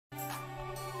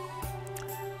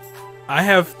I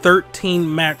have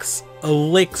 13 max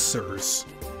elixirs.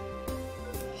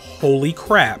 Holy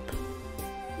crap.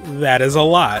 That is a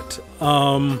lot.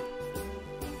 Also,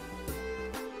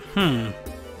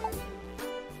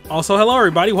 hello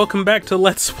everybody, welcome back to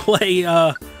Let's Play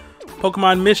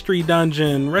Pokemon Mystery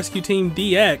Dungeon Rescue Team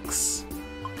DX.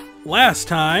 Last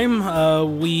time,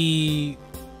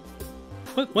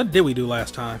 What did we do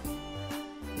last time?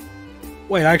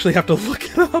 Wait, I actually have to look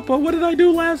it up. What did I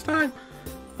do last time?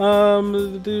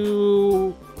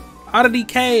 Do Oddity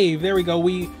Cave. There we go.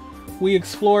 We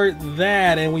explored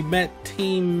that and we met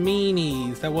Team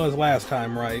Meanies. That was last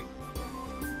time, right?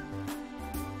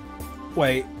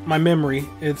 Wait, my memory.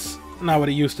 It's not what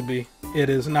it used to be.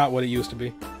 It is not what it used to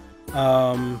be.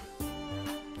 Yeah.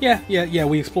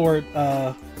 We explored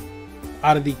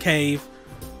Oddity Cave.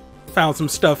 Found some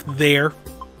stuff there.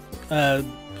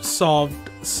 Solved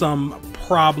some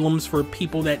problems for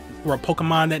people that were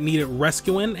Pokemon that needed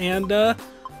rescuing, and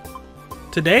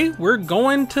today we're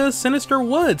going to Sinister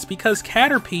Woods because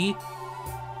Caterpie.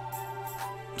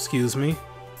 Excuse me.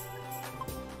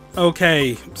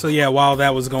 Okay, so yeah, while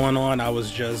that was going on, I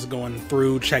was just going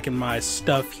through checking my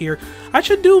stuff here. I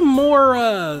should do more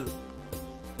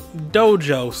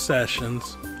dojo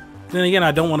sessions. Then again,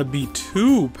 I don't want to be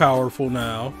too powerful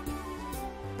now.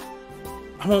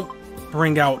 I won't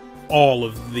bring out all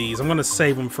of these. I'm going to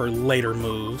save them for later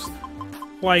moves.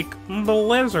 Like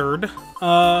Blizzard,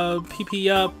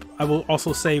 PP up. I will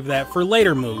also save that for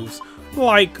later moves.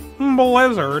 Like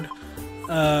Blizzard.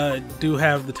 Do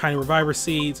have the Tiny Reviver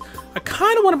Seeds. I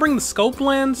kind of want to bring the Scope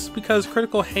Lens because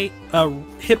critical hit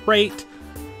rate.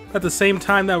 At the same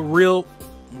time, that will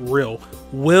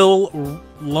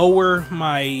lower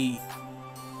my...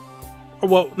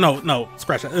 Well, no,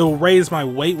 scratch that. It'll raise my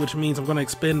weight, which means I'm going to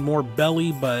expend more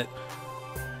belly, but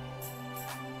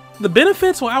the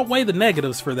benefits will outweigh the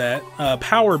negatives for that.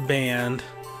 Power Band.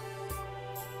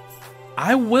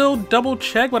 I will double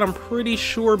check, but I'm pretty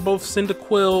sure both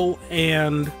Cyndaquil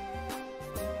and...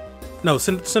 No,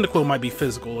 Cyndaquil might be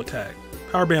physical attack.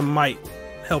 Power Band might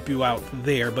help you out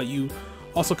there, but you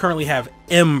also currently have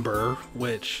Ember,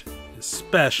 which is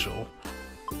special.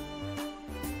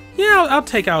 Yeah, I'll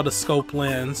take out a Scope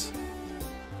Lens.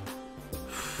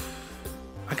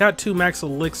 I got 2 max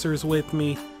elixirs with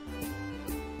me.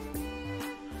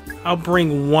 I'll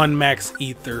bring 1 max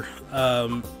ether,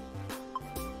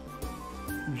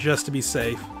 just to be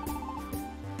safe.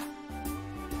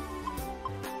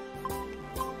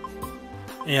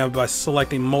 And by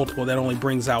selecting multiple, that only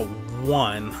brings out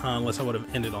 1, unless I would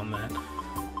have ended on that.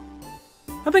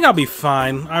 I think I'll be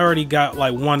fine. I already got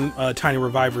like 1 Tiny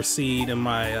Reviver Seed in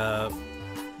my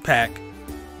pack.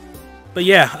 But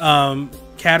yeah,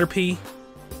 Caterpie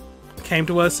came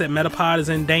to us that Metapod is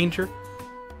in danger.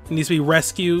 It needs to be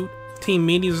rescued. Team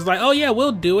Meanies was like, oh yeah,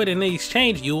 we'll do it. In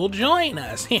exchange, you will join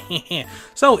us.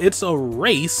 So it's a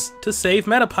race to save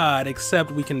Metapod, except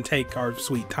we can take our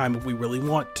sweet time if we really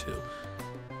want to.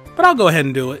 But I'll go ahead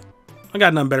and do it. I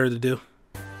got nothing better to do.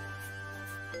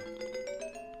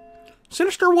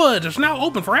 Sinister Woods is now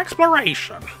open for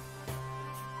exploration.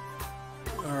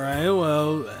 Alright,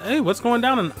 well, hey, what's going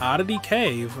down in Oddity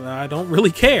Cave? I don't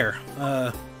really care.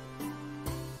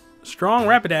 Strong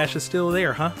Rapidash is still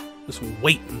there, huh? Just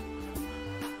waiting.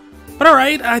 But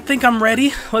alright, I think I'm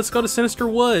ready. Let's go to Sinister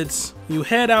Woods. You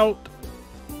head out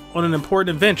on an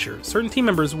important adventure. Certain team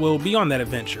members will be on that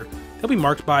adventure. They'll be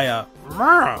marked by a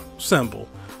symbol.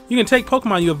 You can take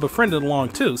Pokemon you have befriended along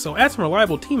too, so add some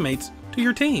reliable teammates to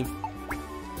your team.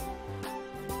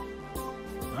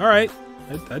 Alright,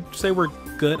 I'd say we're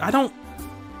good. I don't...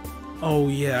 Oh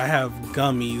yeah, I have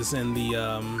gummies in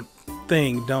the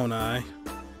thing, don't I?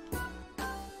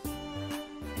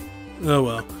 Oh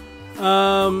well.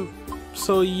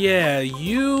 So yeah,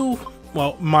 you...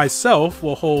 Well, myself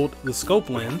will hold the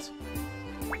Scope Lens.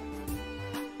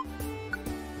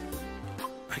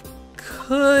 I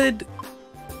could...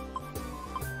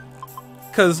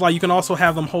 Because, like, you can also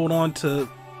have them hold on to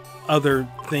other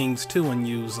things too and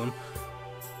use them.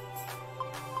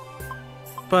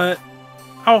 But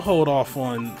I'll hold off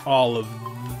on all of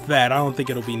that. I don't think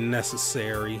it'll be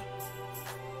necessary.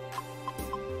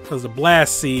 Because the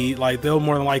Blast Seed, like, they'll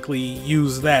more than likely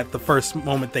use that the first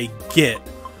moment they get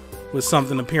with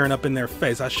something appearing up in their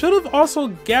face. I should have also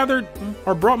gathered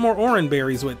or brought more Oran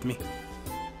Berries with me.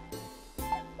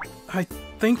 I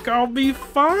think I'll be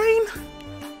fine.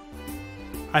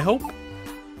 I hope.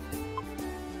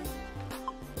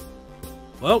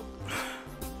 Well,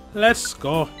 let's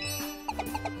go.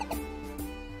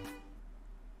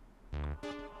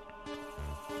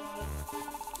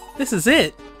 This is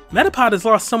it. Metapod is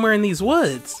lost somewhere in these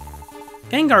woods.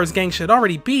 Gengar's gang should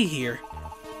already be here.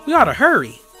 We gotta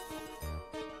hurry.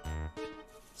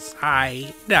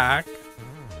 Psyduck.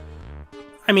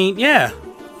 I mean, yeah.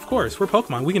 Of course, we're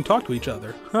Pokemon. We can talk to each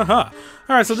other. Haha.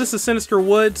 Alright, so this is Sinister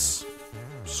Woods.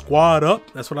 Squad up.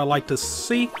 That's what I like to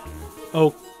see.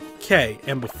 Okay,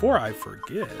 and before I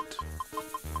forget...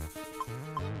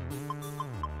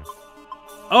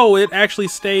 Oh, it actually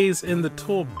stays in the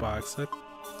toolbox.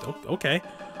 Okay.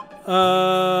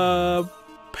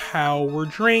 Power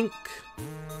drink.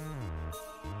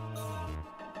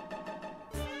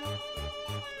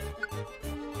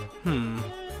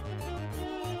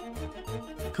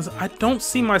 Because I don't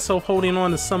see myself holding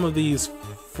on to some of these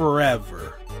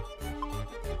forever.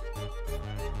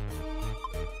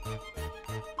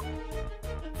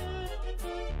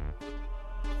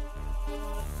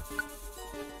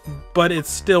 But it's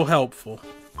still helpful.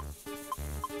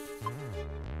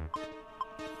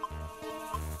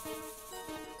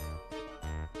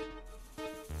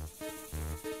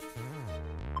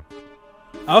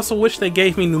 I also wish they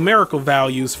gave me numerical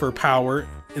values for power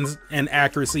and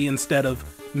accuracy instead of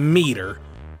meter.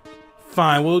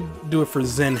 Fine, we'll do it for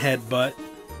Zen Headbutt.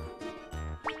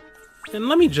 And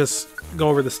let me just go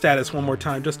over the status one more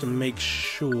time just to make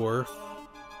sure.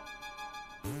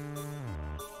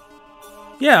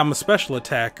 Yeah, I'm a special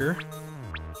attacker.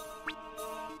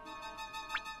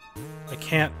 I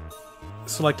can't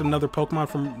select another Pokemon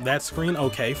from that screen?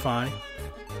 Okay, fine.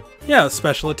 Yeah,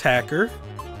 special attacker.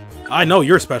 I know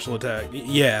you're special attack.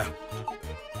 Yeah.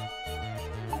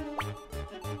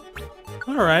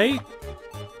 Alright.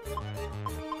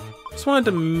 Just wanted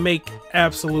to make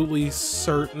absolutely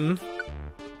certain.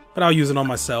 But I'll use it on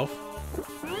myself.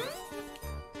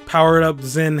 Powered up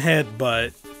Zen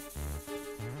Headbutt.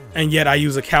 And yet I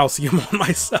use a calcium on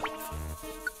myself.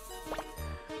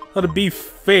 Now, to be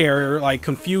fair, like,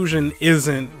 confusion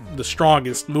isn't the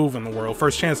strongest move in the world.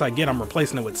 First chance I get, I'm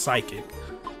replacing it with psychic.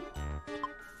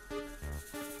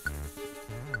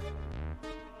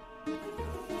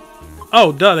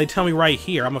 Oh, duh, they tell me right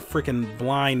here. I'm a freaking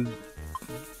blind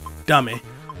dummy.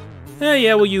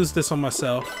 Yeah, we'll use this on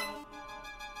myself.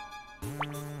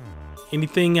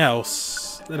 Anything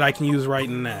else that I can use right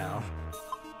now?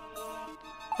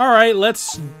 Alright,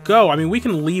 let's go. I mean, we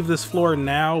can leave this floor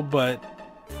now, but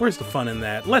where's the fun in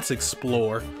that? Let's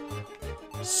explore.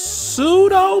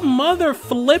 Pseudo mother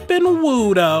flippin'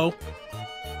 Woodo.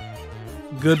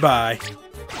 Goodbye.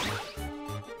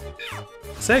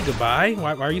 Say goodbye.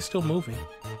 Why are you still moving?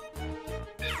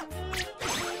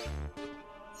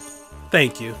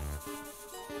 Thank you.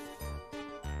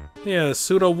 Yeah,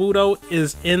 Pseudo Woodo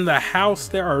is in the house.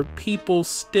 There are people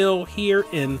still here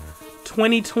in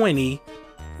 2020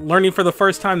 learning for the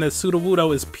first time that Pseudo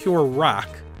Woodo is pure rock.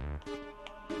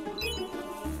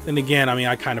 Then again, I mean,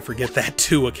 I kind of forget that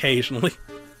too occasionally.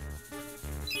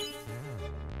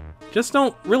 Just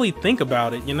don't really think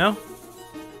about it, you know?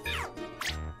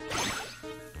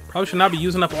 Probably should not be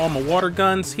using up all my water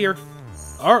guns here.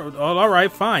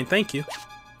 Alright, fine, thank you.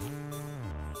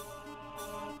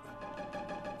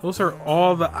 Those are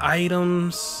all the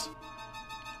items.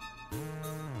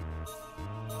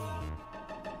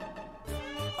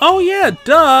 Oh yeah,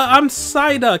 duh, I'm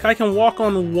Psyduck. I can walk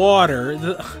on water.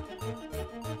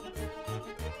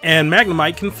 And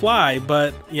Magnemite can fly,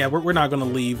 but yeah, we're not gonna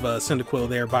leave Cyndaquil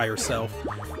there by herself.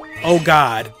 Oh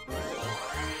god.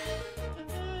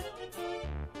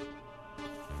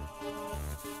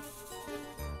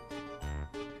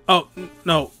 Oh,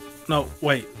 no,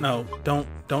 wait, no,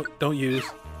 don't use.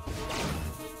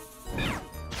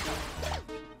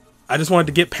 I just wanted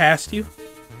to get past you.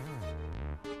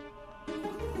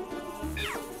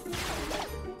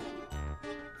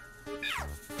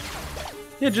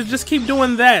 Yeah, just keep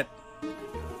doing that,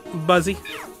 Buzzy.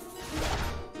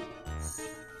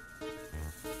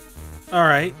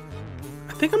 Alright.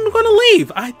 I think I'm gonna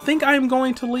leave. I think I'm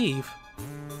going to leave.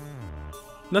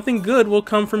 Nothing good will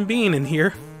come from being in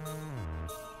here.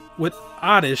 With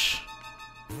Oddish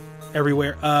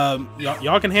everywhere.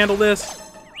 Y'all can handle this?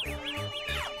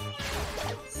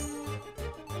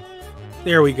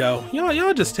 There we go.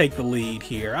 Y'all just take the lead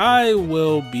here. I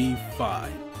will be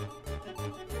fine.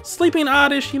 Sleeping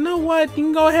Oddish, you know what? You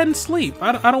can go ahead and sleep.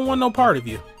 I don't want no part of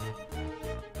you.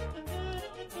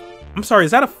 I'm sorry,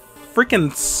 is that a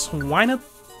freaking swine?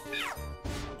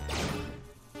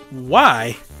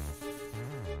 Why?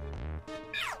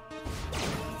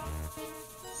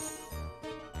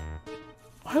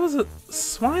 Why was it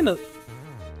swine?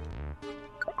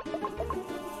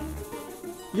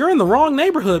 You're in the wrong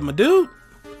neighborhood, my dude.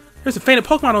 There's a fainted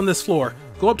Pokemon on this floor.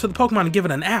 Go up to the Pokemon and give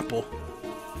it an apple.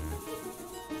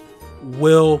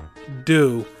 Will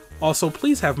do. Also,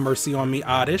 please have mercy on me,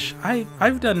 Oddish.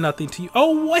 I've done nothing to you.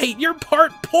 Oh wait, you're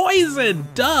part poison!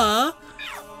 Duh!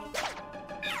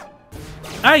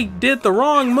 I did the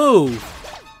wrong move.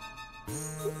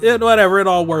 Whatever, it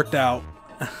all worked out.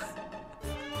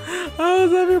 I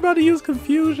was everybody use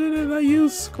confusion and I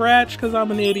use scratch because I'm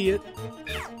an idiot.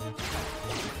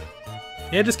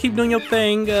 Yeah, just keep doing your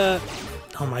thing. Oh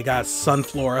my god,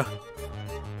 Sunflora.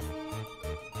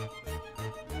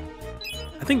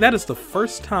 I think that is the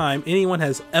first time anyone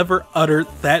has ever uttered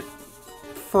that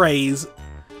phrase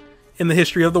in the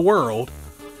history of the world.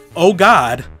 Oh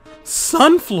god,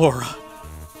 Sunflora.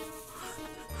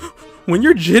 When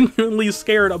you're genuinely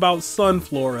scared about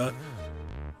Sunflora,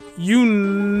 you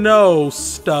know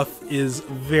stuff is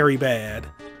very bad.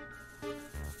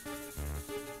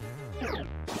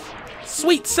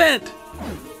 Sweet scent!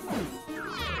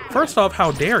 First off,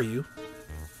 how dare you?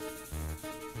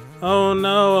 Oh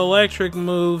no, electric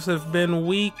moves have been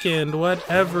weakened.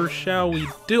 Whatever shall we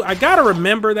do? I gotta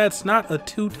remember that's not a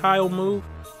 2-tile move.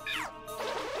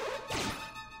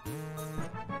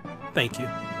 Thank you.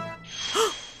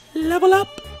 Level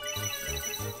up!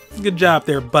 Good job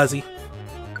there, Buzzy.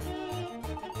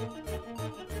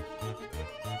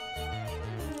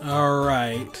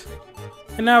 Alright.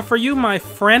 And now for you, my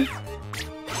friend.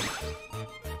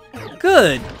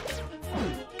 Good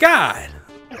God.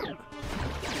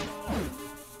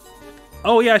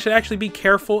 Oh yeah, I should actually be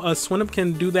careful. Swinub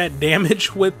can do that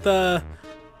damage with the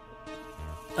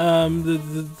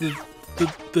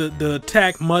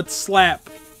attack Mud Slap.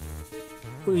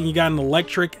 You got an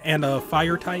electric and a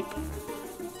fire type.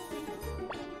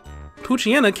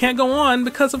 Poochyena can't go on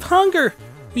because of hunger.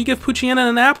 You give Poochyena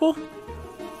an apple?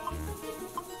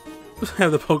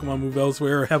 Have the Pokemon move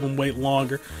elsewhere or have him wait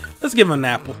longer. Let's give him an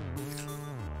apple.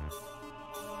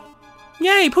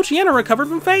 Yay, Poochyena recovered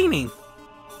from fainting.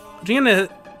 Poochyena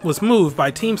was moved by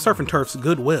Team Surf and Turf's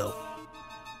goodwill.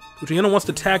 Poochyena wants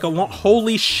to tag along.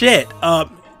 Holy shit!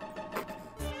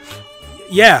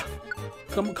 Yeah.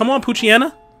 Come on,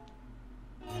 Poochyena.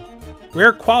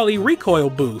 Rare quality recoil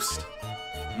boost.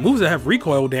 Moves that have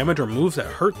recoil damage or moves that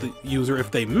hurt the user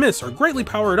if they miss are greatly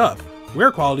powered up.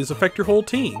 Rare qualities affect your whole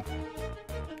team.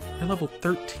 You're level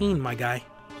 13, my guy.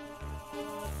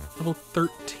 Level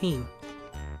 13.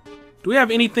 Do we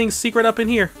have anything secret up in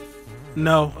here?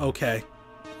 No? Okay.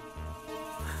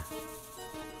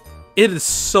 It is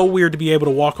so weird to be able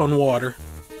to walk on water.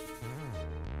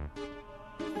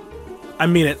 I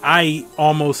mean it, I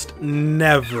almost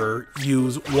never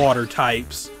use water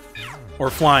types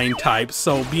or flying types,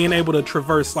 so being able to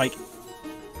traverse like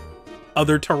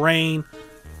other terrain,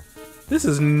 this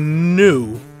is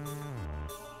new.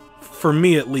 For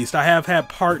me at least. I have had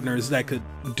partners that could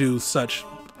do such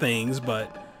things,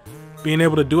 but being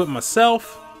able to do it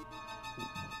myself,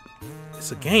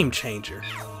 it's a game changer.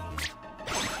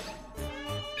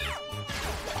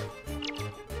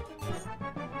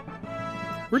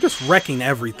 We're just wrecking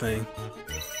everything.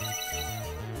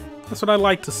 That's what I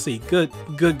like to see. Good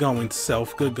going,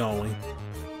 Self. Good going.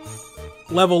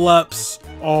 Level ups,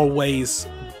 always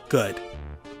good.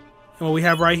 And what we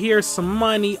have right here, some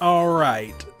money.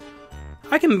 Alright.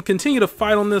 I can continue to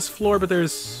fight on this floor, but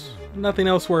there's nothing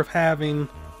else worth having.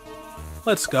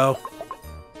 Let's go.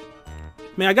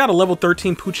 Man, I got a level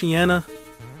 13 Poochyena.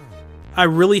 I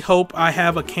really hope I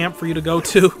have a camp for you to go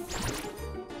to.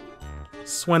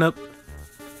 Swinub,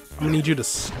 I'm gonna need you to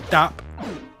stop.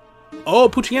 Oh,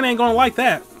 Poochyena ain't gonna like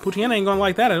that. Poochyena ain't gonna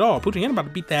like that at all. Poochyena about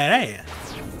to beat that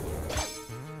ass.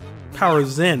 Power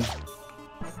Zen.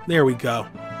 There we go.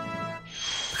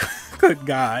 Good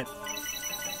God.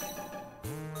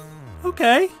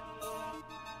 Okay.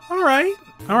 Alright.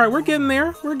 Alright, we're getting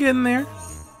there. We're getting there.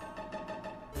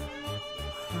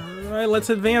 Alright, let's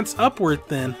advance upward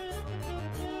then.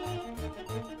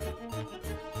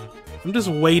 I'm just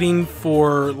waiting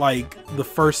for, like, the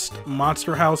first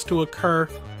monster house to occur.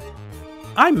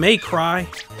 I may cry.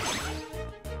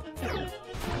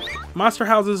 Monster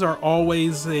houses are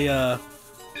always a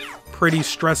pretty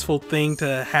stressful thing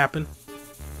to happen.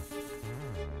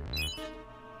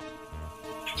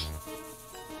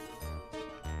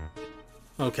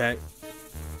 Okay.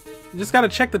 You just gotta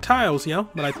check the tiles, yo.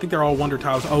 But I think they're all wonder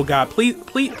tiles. Oh god, please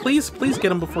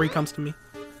get him before he comes to me.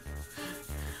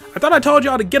 I thought I told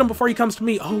y'all to get him before he comes to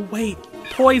me. Oh wait,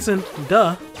 poison,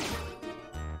 duh.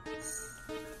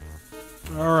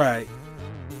 Alright.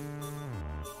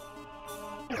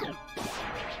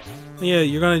 Yeah,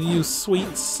 you're gonna use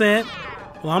Sweet Scent.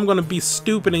 Well, I'm gonna be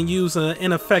stupid and use an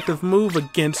ineffective move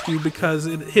against you because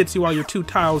it hits you while you're 2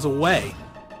 tiles away.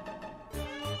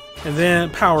 And then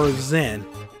Power Zen.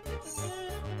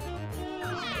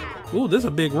 Ooh, this is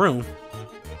a big room.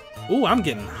 Ooh, I'm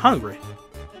getting hungry.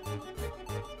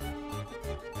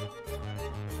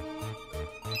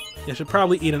 I should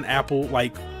probably eat an apple,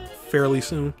 like, fairly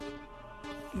soon.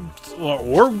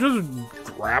 Or just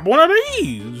grab one of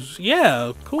these.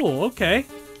 Yeah, cool, okay.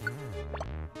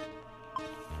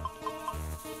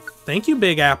 Thank you,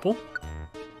 Big Apple.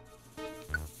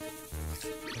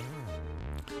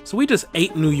 So we just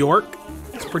ate New York.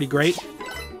 It's pretty great.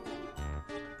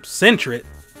 Centret.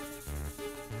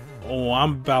 Oh,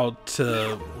 I'm about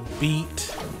to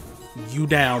beat you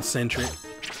down, Centret.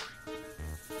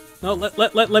 No,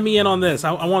 let me in on this.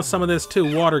 I want some of this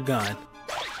too. Water gun.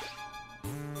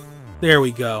 There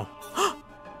we go.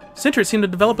 Centret seemed to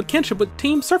develop a kinship with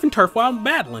Team Surf and Turf while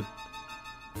battling.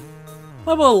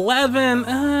 Level 11.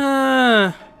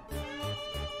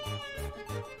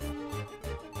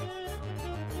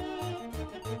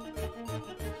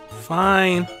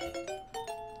 Fine. I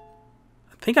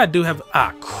think I do have...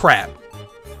 Ah, crap.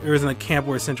 There isn't a camp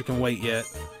where Centret can wait yet.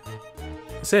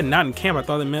 I said not in camp. I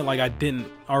thought it meant like I didn't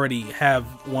already have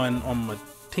one on my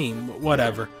team. But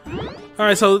whatever.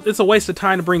 Alright, so it's a waste of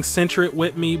time to bring Centret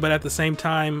with me, but at the same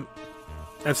time,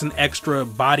 that's an extra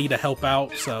body to help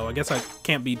out, so I guess I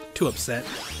can't be too upset.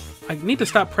 I need to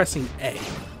stop pressing A.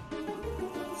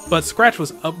 But Scratch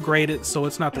was upgraded, so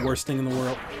it's not the worst thing in the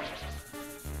world.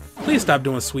 Please stop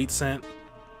doing Sweet Scent.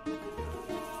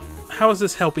 How is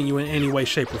this helping you in any way,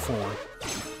 shape, or form?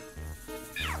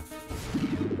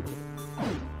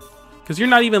 Because you're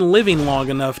not even living long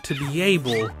enough to be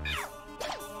able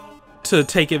to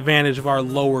take advantage of our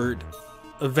lowered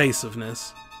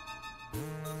evasiveness.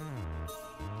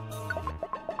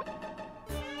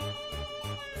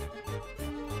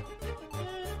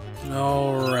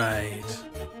 Alright.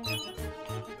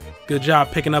 Good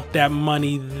job picking up that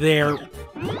money there,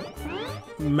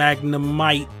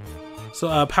 Magnemite.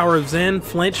 So, Power of Zen,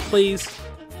 flinch, please.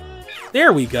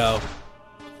 There we go.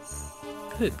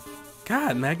 Good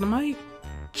God, Magnemite.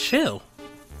 Chill.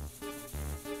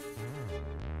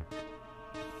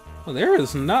 Well, there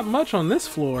is not much on this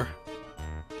floor.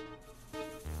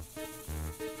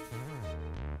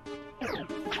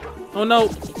 Oh no.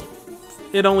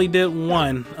 It only did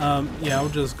one. Yeah, I'll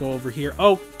just go over here.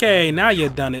 Okay, now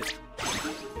you've done it.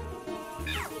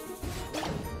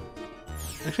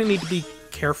 Actually need to be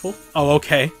careful. Oh,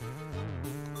 okay.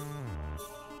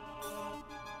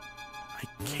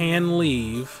 I can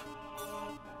leave.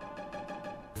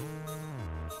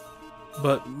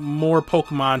 But more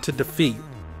Pokemon to defeat.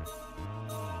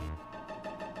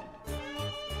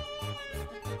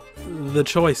 The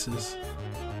choices.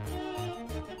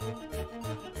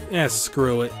 Yeah,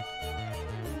 screw it.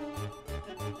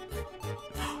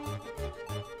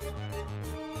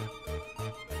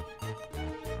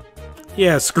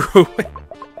 Yeah, screw it.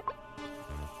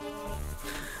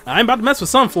 I ain't about to mess with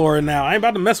Sunflora now. I ain't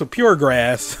about to mess with pure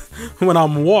grass when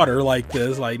I'm water like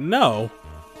this. Like, no.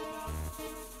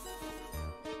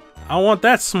 I want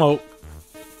that smoke.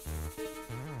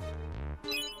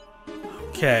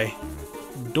 Okay.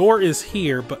 Door is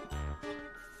here, but...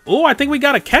 Oh, I think we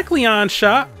got a Kecleon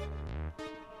shot.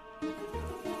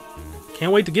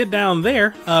 Can't wait to get down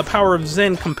there. Power of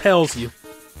Zen compels you.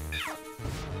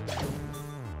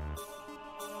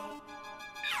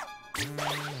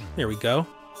 There we go.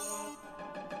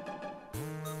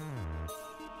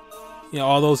 You know,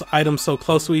 all those items so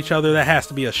close to each other, that has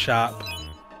to be a shop.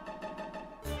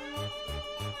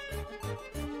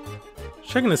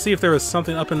 Checking to see if there was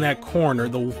something up in that corner.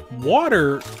 The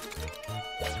water...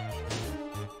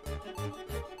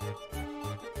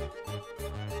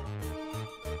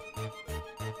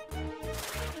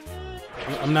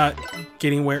 I'm not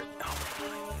getting where...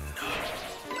 Oh, no.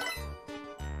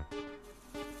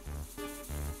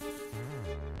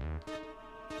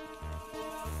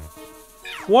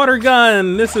 Water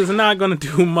gun! This is not going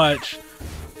to do much.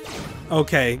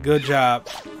 Okay, good job.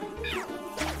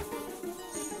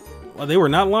 Well, they were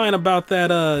not lying about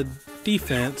that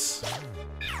defense.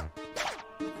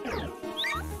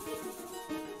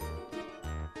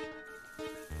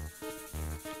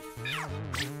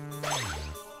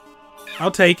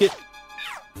 I'll take it.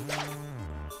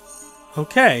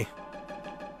 Okay.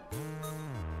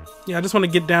 Yeah, I just want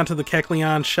to get down to the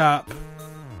Kecleon shop.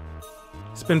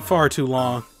 It's been far too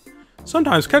long.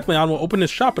 Sometimes Kecleon will open his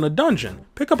shop in a dungeon,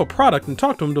 pick up a product and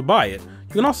talk to him to buy it.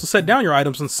 You can also set down your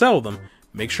items and sell them.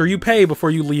 Make sure you pay before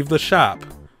you leave the shop.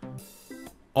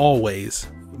 Always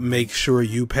make sure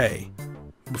you pay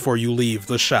before you leave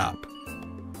the shop.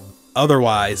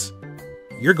 Otherwise,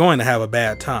 you're going to have a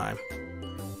bad time.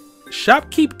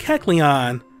 Shopkeep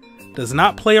Kecleon does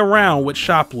not play around with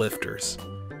shoplifters.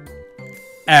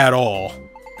 At all.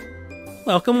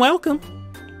 Welcome, welcome.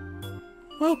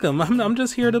 welcome. I'm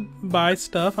just here to buy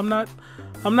stuff. I'm not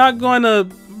going to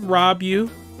rob you.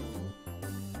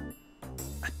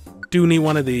 I do need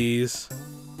one of these.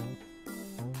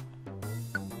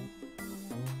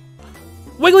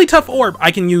 Wigglytuff Orb.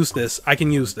 I can use this. I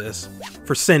can use this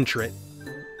for Sentret.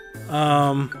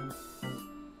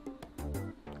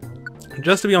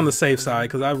 Just to be on the safe side,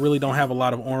 because I really don't have a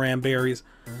lot of Oran berries.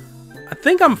 I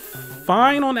think I'm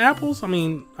fine on apples. I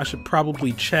mean, I should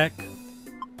probably check.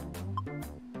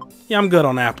 Yeah, I'm good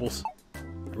on apples. I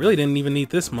really didn't even need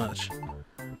this much.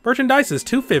 Merchandise is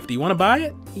 $2.50. Want to buy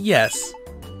it? Yes.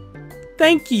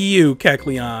 Thank you,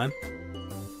 Kecleon.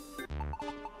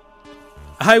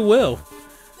 I will.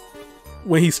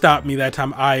 When he stopped me that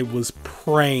time, I was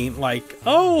praying like,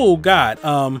 oh God,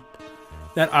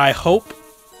 that I hope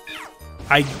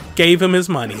I gave him his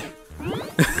money.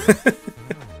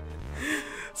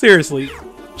 Seriously,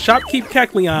 Shopkeep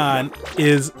Kecleon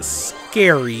is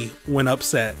scary when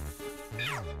upset.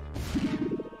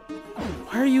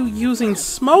 Why are you using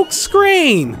smoke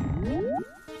screen?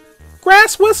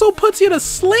 Grass Whistle puts you to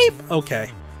sleep?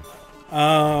 Okay.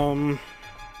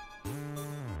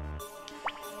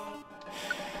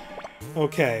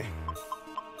 Okay.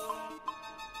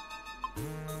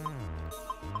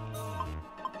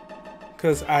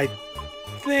 Because I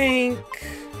think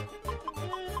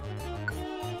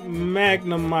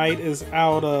Magnemite is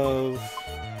out of...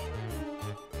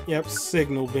 Yep,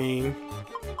 Signal Beam.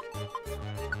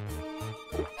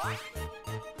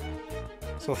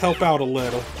 So help out a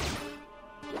little.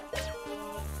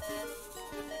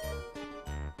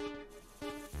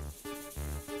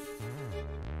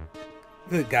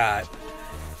 Good God.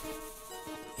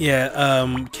 Yeah,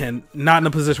 not in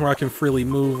a position where I can freely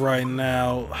move right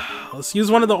now. Let's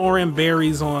use one of the Oran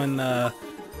berries on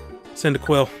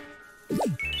Cyndaquil.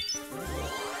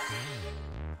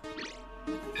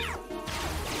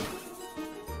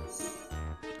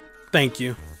 Thank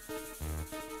you.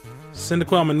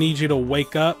 Cyndaquil, I'm gonna need you to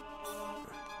wake up.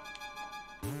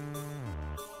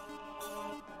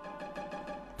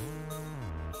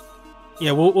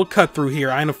 Yeah, we'll cut through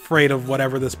here. I ain't afraid of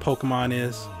whatever this Pokemon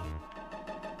is.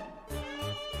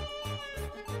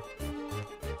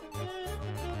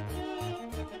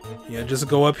 Yeah, just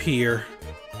go up here.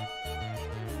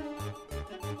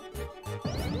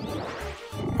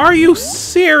 Are you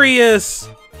serious?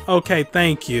 Okay,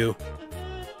 thank you.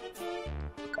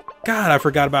 God, I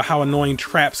forgot about how annoying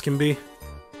traps can be.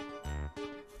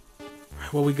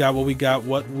 What we got, what we got,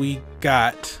 what we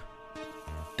got.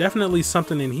 Definitely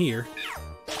something in here.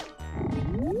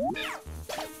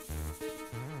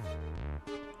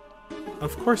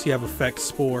 Of course you have Effect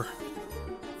Spore.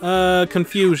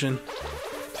 Confusion.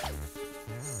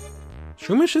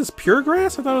 Shroomish is pure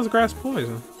grass? I thought it was grass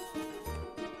poison.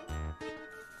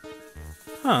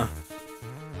 Huh.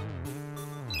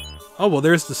 Oh, well,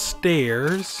 there's the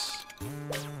stairs.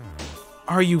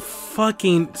 Are you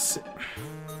fucking...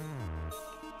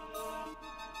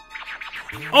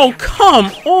 Oh, come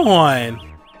on!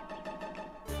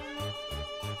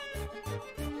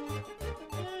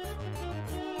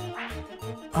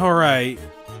 Alright.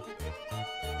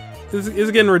 This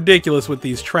is getting ridiculous with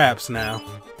these traps now.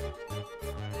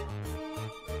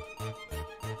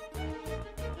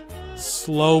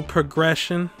 Slow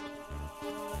progression.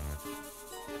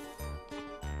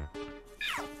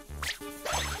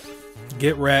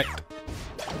 Get wrecked.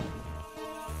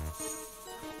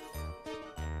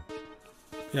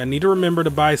 Yeah, I need to remember to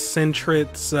buy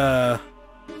Sentret's,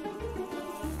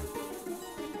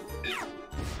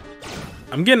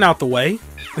 I'm getting out the way.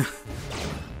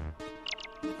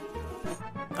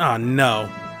 Oh, no.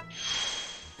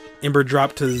 Ember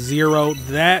dropped to 0.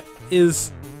 That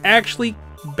is actually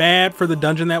bad for the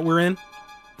dungeon that we're in.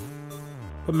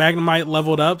 But Magnemite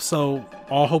leveled up, so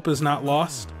all hope is not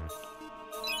lost.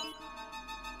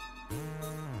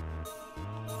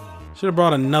 Should have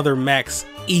brought another max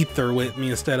ether with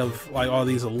me instead of like all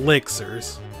these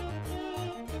elixirs.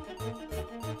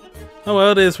 Oh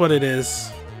well, it is what it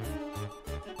is.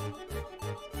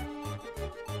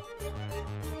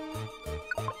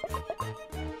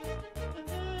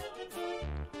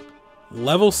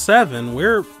 Level 7,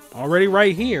 we're already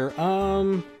right here.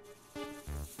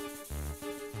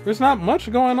 There's not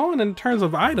much going on in terms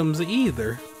of items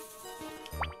either.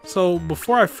 So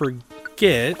before I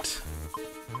forget,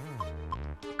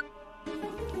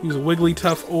 use a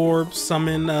Wigglytuff Orb,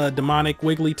 summon demonic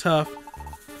Wigglytuff.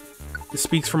 It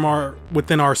speaks from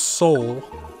within our soul.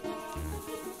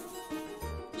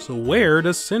 So where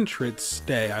does Sentret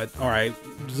stay? Alright,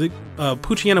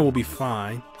 Poochyena will be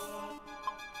fine.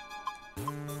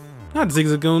 Not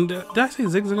Zigzagoon. Did I say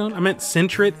Zigzagoon? I meant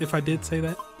Sentret, if I did say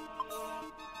that.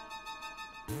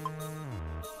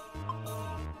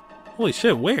 Holy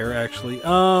shit, where actually?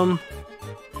 The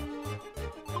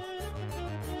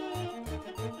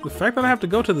fact that I have to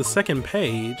go to the second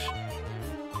page.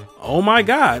 Oh my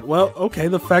god. Well, okay,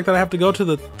 the fact that I have to go to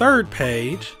the third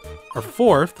page, or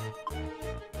fourth.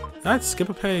 Did I skip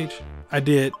a page? I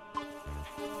did.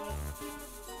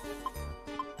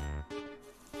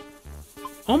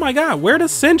 Oh my god, where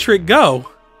does Centric go?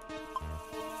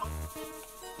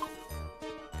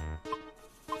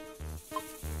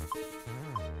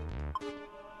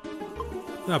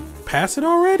 Did I pass it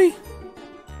already?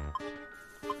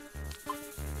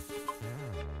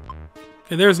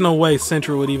 Okay, there's no way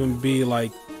Centric would even be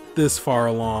like this far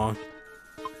along.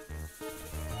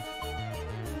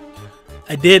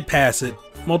 I did pass it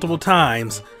multiple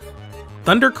times.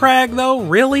 Thundercrag though?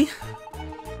 Really?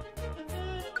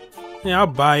 Yeah, I'll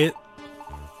buy it.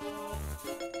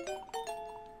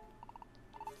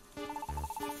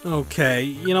 Okay,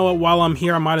 you know what? While I'm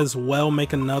here, I might as well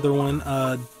make another one.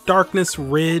 Darkness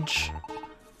Ridge.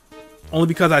 Only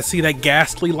because I see that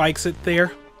Ghastly likes it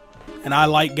there. And I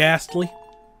like Ghastly.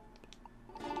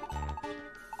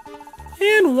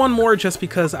 And one more just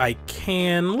because I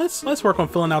can. Let's work on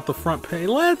filling out the front page.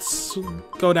 Let's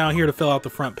go down here to fill out the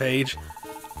front page.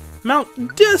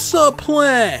 Mount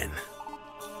Discipline!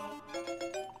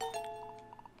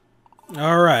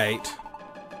 Alright.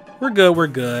 We're good, we're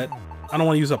good. I don't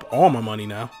want to use up all my money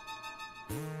now.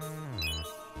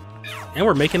 And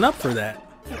we're making up for that.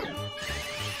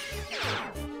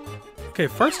 Okay,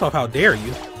 first off, how dare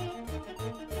you?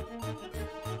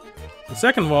 And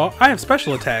second of all, I have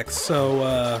special attacks,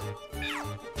 so,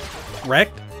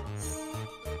 wrecked.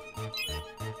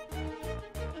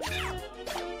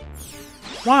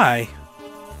 Why?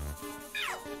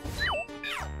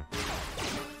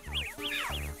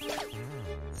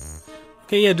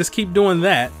 Okay, yeah, just keep doing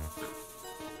that.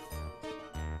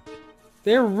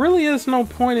 There really is no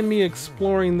point in me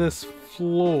exploring this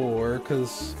floor,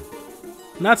 because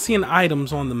I'm not seeing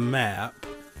items on the map.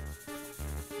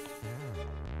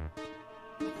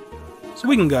 So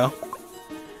we can go.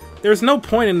 There's no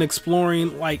point in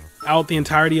exploring, like, out the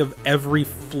entirety of every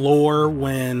floor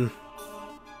when,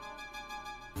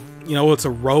 you know, it's a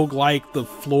roguelike, the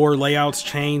floor layouts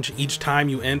change each time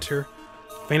you enter.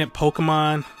 Fainted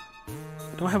Pokemon.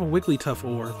 I don't have a Wigglytuff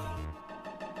orb.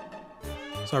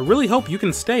 So I really hope you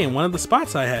can stay in one of the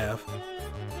spots I have.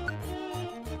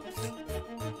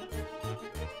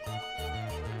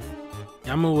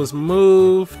 Yanma was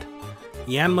moved.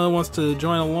 Yanma wants to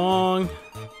join along.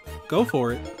 Go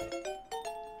for it.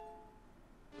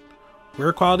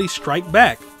 Rare quality Strike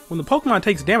Back. When the Pokemon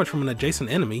takes damage from an adjacent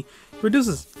enemy, it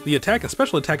reduces the attack and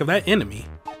special attack of that enemy.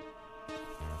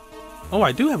 Oh,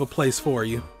 I do have a place for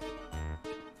you.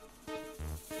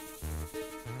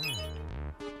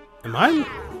 Am I...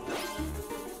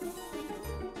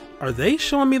 Are they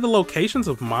showing me the locations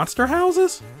of monster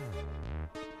houses?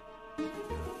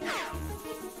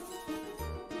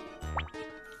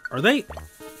 Are they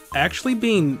actually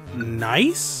being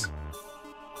nice?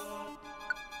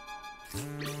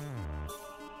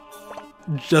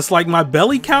 Just like my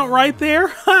belly count right there?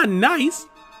 Ha, nice!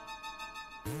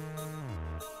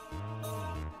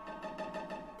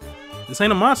 This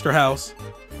ain't a monster house.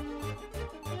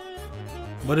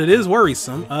 But it is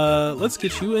worrisome. Let's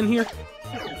get you in here.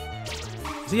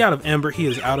 Is he out of Ember? He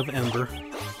is out of Ember.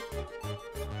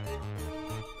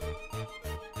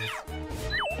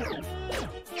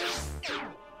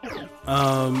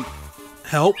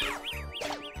 Help.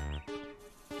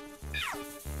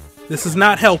 This is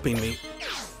not helping me.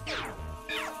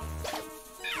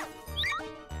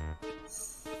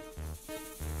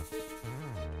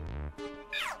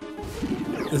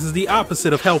 This is the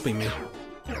opposite of helping me.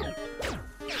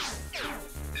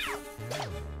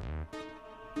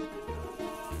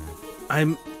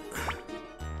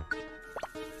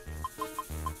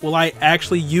 Will I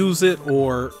actually use it,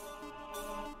 or...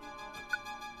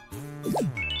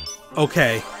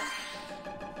 Okay.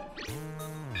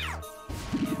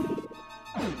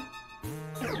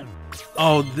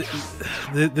 Oh,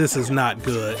 this is not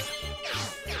good.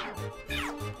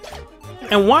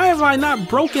 And why have I not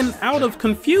broken out of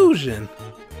confusion?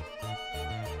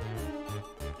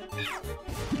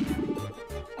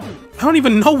 I don't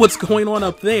even know what's going on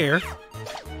up there.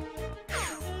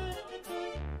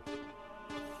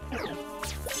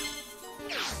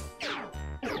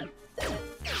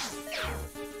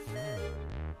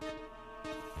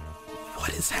 What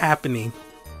is happening?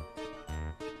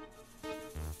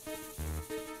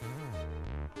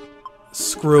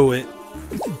 Screw it.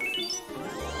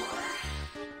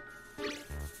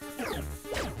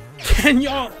 Can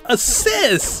y'all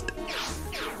assist?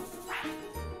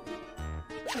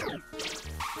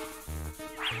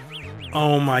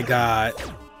 Oh my god.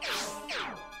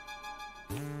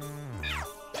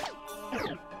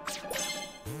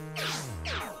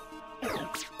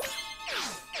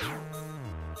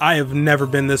 I have never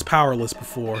been this powerless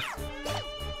before.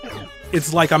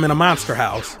 It's like I'm in a monster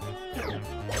house.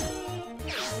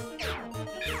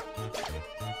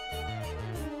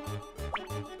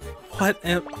 What?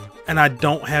 And I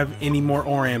don't have any more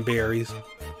Oran berries.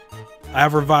 I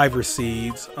have Reviver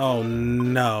seeds. Oh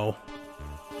no.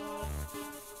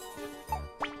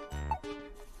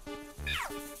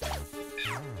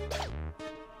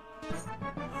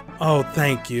 Oh,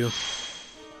 thank you.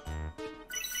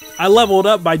 I leveled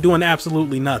up by doing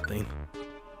absolutely nothing.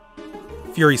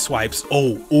 Fury swipes.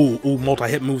 Oh, ooh,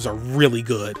 multi-hit moves are really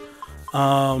good.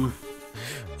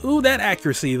 Ooh, that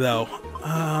accuracy though.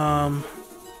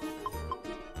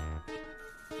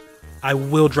 I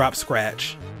will drop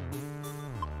Scratch.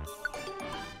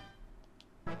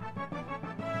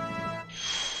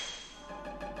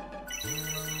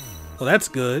 Well, that's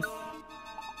good.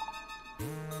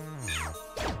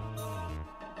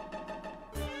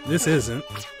 This isn't.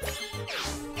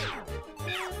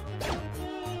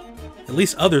 At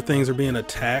least other things are being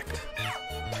attacked.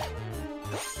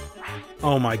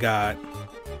 Oh my god.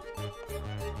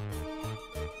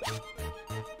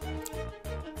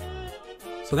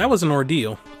 So that was an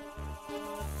ordeal.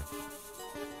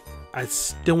 I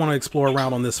still want to explore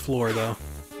around on this floor though.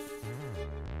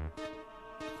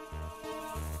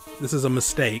 This is a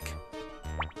mistake.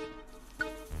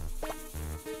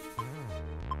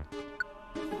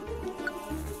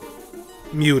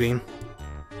 Muting.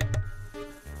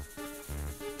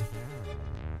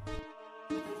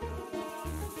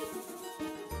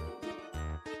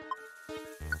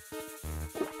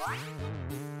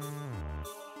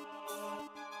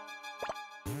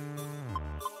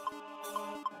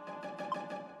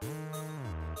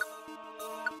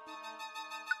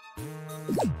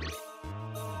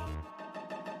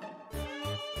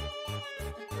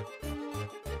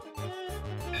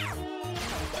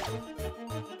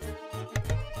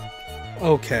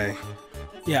 Okay.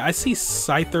 Yeah, I see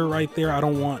Scyther right there. I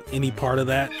don't want any part of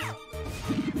that.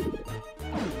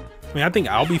 I mean, I think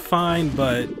I'll be fine,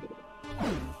 but...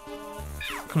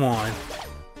 Come on.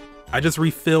 I just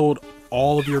refilled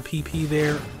all of your PP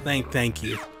there. Thank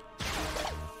you.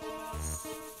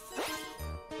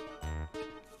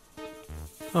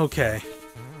 Okay.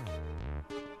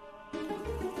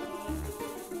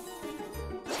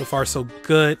 So far, so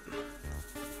good.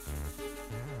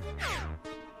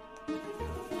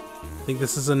 I think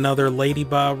this is another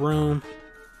Ladybug room.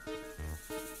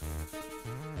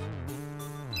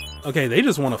 Okay, they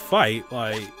just want to fight.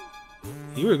 Like,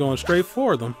 you were going straight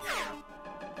for them.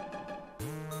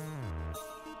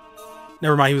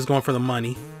 Never mind, he was going for the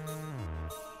money.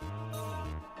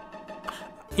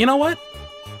 You know what?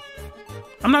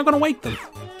 I'm not gonna wake them.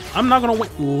 I'm not gonna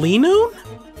wake Linoon?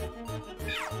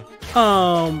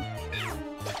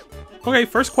 Okay,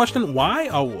 first question, why?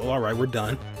 Oh, alright, we're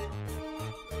done.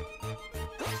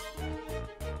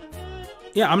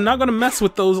 Yeah, I'm not gonna mess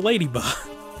with those ladybugs.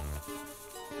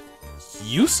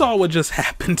 You saw what just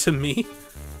happened to me.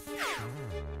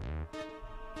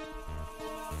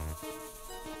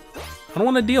 I don't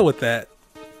want to deal with that.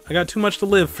 I got too much to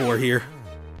live for here.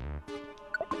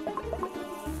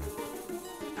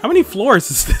 How many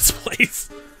floors is this place?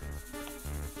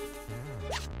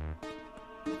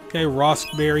 Okay,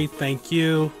 Rostberry, thank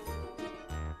you.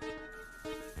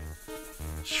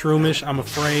 Shroomish, I'm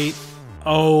afraid.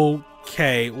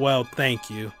 Okay, well, thank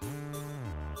you.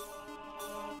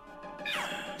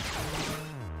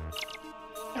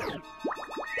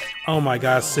 Oh my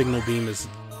gosh, Signal Beam is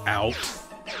out.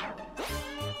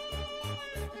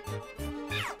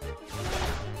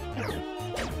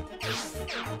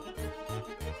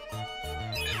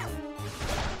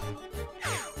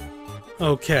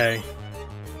 Okay.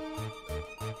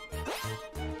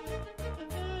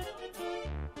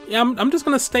 Yeah, I'm just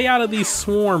gonna stay out of these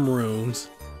swarm rooms.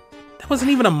 That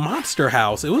wasn't even a monster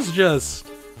house. It was just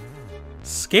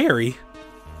scary.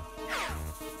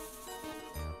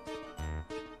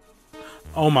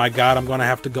 Oh my god, I'm gonna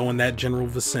have to go in that general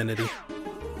vicinity.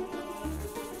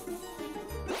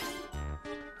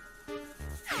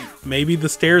 Maybe the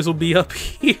stairs will be up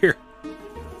here.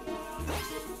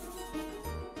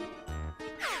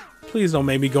 Please don't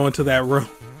make me go into that room.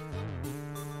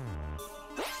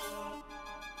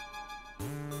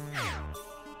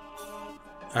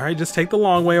 Alright, just take the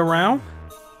long way around.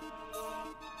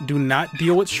 Do not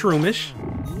deal with Shroomish.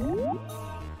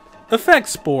 Effect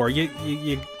Spore,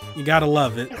 you gotta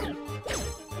love it.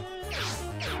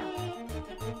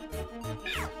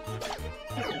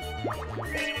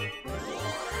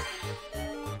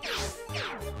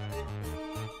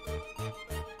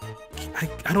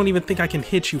 I don't even think I can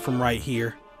hit you from right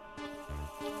here.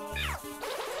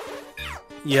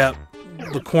 Yep,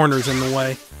 the corner's in the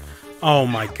way. Oh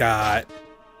my god.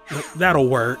 That'll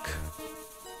work.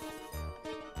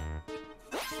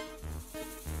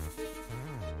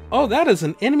 Oh, that is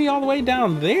an enemy all the way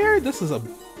down there? This is a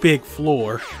big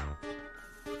floor.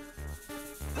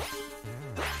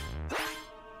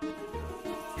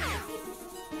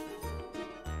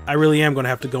 I really am going to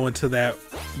have to go into that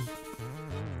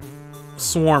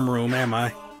swarm room, am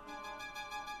I?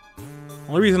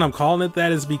 Only reason I'm calling it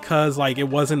that is because, like, it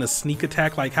wasn't a sneak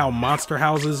attack like how monster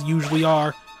houses usually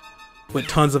are, with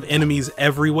tons of enemies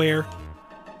everywhere.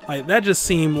 Like, that just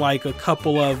seemed like a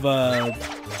couple of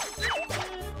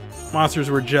monsters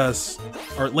were just,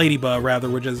 or Ladybug rather,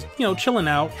 were just, you know, chilling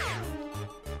out,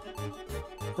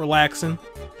 relaxing,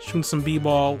 shooting some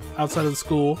b-ball outside of the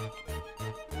school.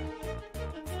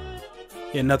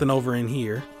 Yeah, nothing over in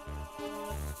here.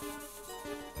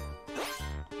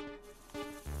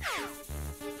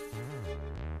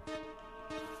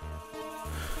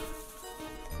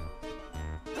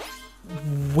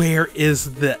 Where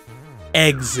is the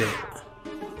exit?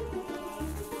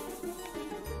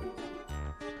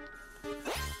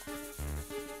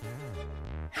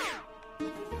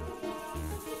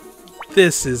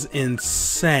 This is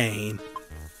insane.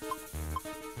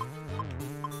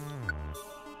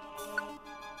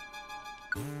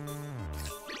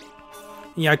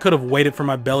 Yeah, I could have waited for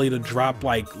my belly to drop,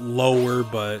 like, lower,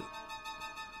 but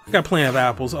I got plenty of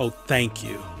apples. Oh, thank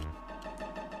you.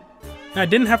 I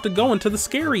didn't have to go into the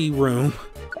scary room.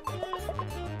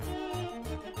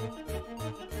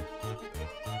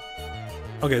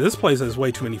 Okay, this place has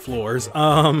way too many floors.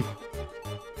 Oh,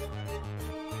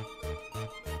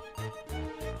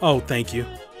 thank you.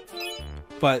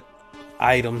 But,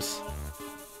 items.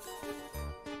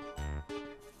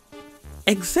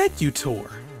 Executor.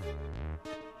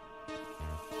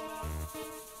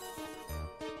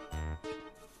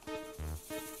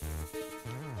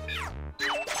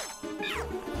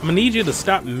 I'm gonna need you to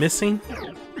stop missing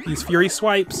these fury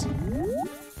swipes.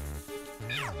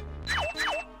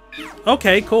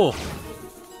 Okay, cool.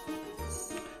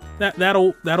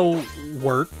 That'll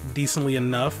work decently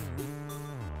enough.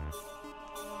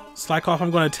 Slack off.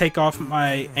 I'm gonna take off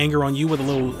my anger on you with a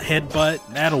little headbutt.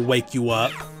 That'll wake you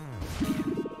up.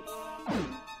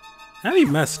 That'd be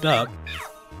messed up.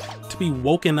 To be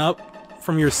woken up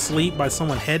from your sleep by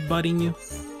someone headbutting you.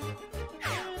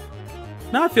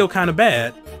 Now I feel kind of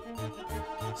bad.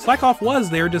 Slackoff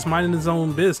was there just minding his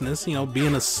own business, you know,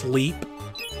 being asleep.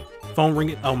 Phone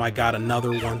ringing. Oh my god,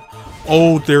 another one.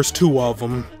 Oh, there's two of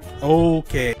them.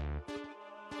 Okay.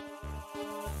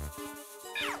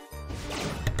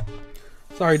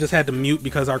 Sorry, just had to mute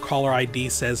because our caller ID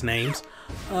says names.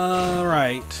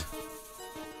 Alright.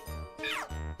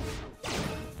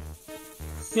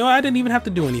 You know, I didn't even have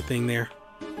to do anything there.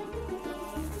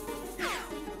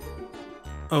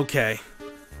 Okay.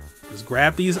 Just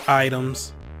grab these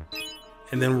items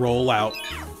and then roll out.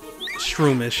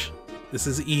 Shroomish. This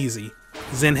is easy.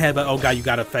 Zen headbutt. Oh god, you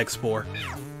got effect spore.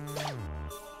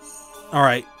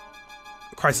 Alright.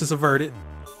 Crisis averted.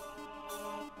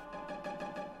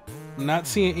 Not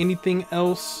seeing anything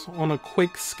else on a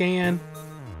quick scan.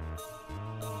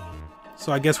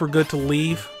 So I guess we're good to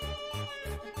leave.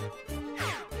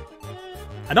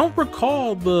 I don't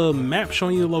recall the map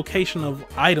showing you the location of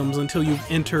items until you've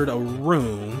entered a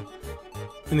room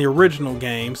in the original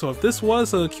game, so if this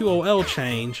was a QOL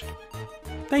change,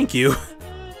 thank you.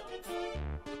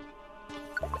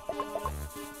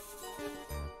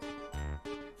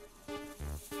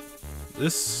 The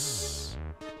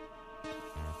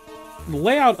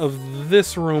layout of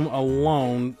this room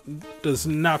alone does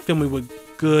not fill me with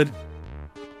good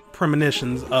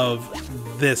premonitions of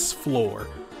this floor.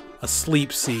 A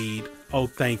sleep seed. Oh,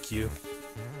 thank you.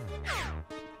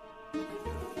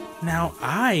 Now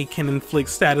I can inflict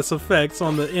status effects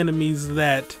on the enemies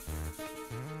that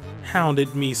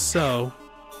hounded me so.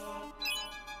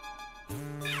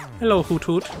 Hello, Hoot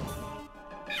Hoot.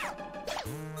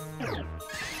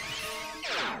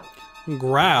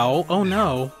 Growl? Oh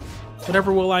no.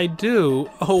 Whatever will I do?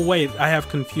 Oh wait, I have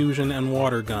confusion and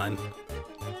water gun.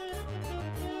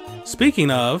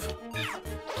 Speaking of...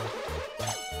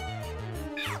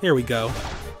 Here we go.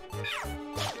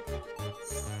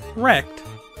 Wrecked.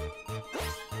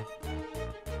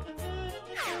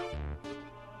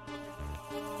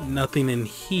 Nothing in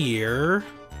here.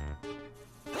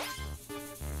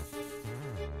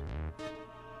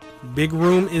 Big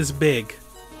room is big.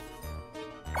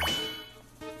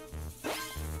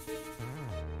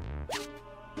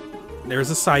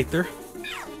 There's a Scyther.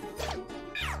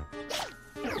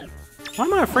 Why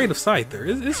am I afraid of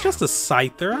Scyther? It's just a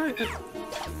Scyther.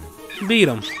 Beat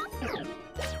him.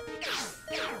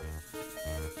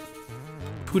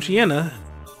 Poochyena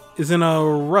is in a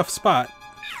rough spot.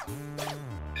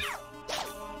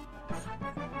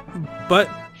 But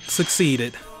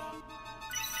succeeded.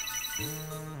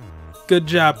 Good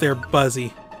job there,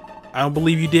 Buzzy. I don't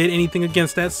believe you did anything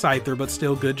against that Scyther, but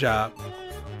still good job.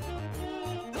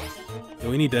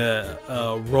 We need to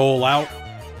roll out.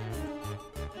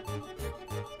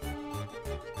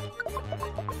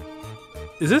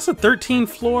 Is this a 13th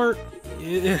floor?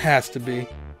 It has to be.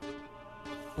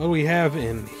 What do we have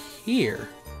in here?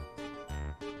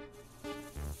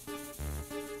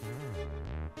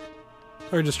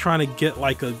 We're just trying to get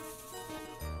like a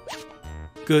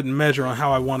good measure on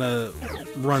how I want to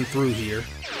run through here.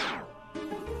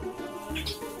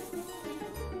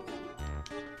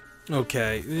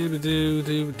 Okay,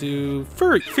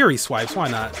 Fury swipes, why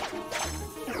not?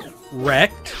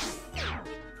 Wrecked.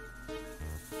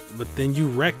 But then you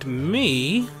wrecked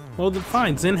me. Well, then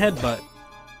fine, Zen Headbutt.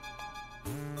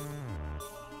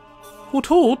 Hoot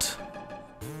Hoot.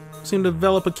 Seem to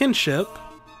develop a kinship.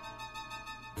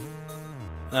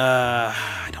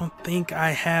 I don't think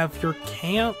I have your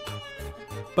camp,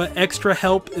 but extra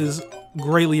help is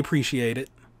greatly appreciated.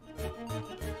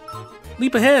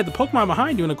 Leap ahead. The Pokemon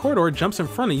behind you in the corridor jumps in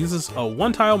front and uses a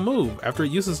one-tile move. After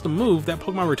it uses the move, that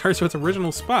Pokemon returns to its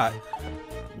original spot.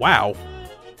 Wow.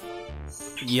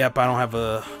 Yep, I don't have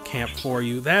a camp for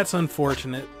you. That's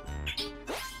unfortunate.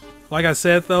 Like I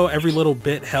said, though, every little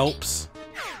bit helps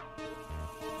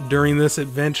during this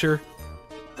adventure.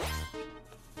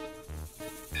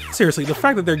 Seriously, the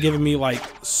fact that they're giving me, like,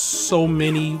 so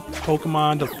many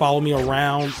Pokemon to follow me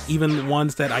around, even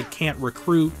ones that I can't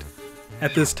recruit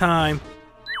at this time,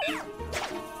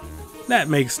 that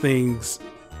makes things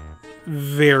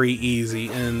very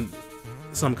easy in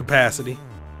some capacity.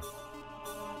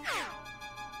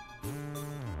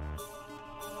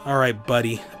 Alright,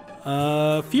 buddy.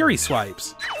 Fury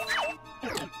swipes.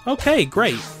 Okay,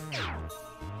 great.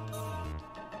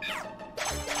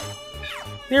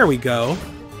 There we go.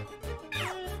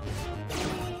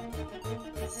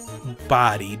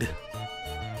 Bodied.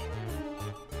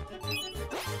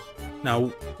 Now,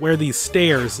 where are these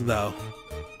stairs, though?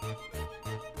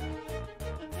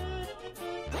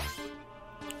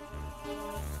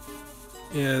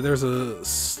 Yeah, there's a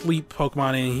sleep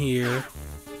Pokemon in here.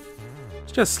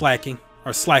 It's just slacking.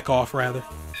 Or slack off, rather.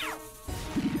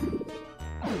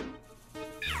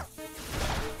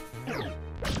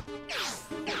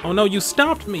 Oh no, you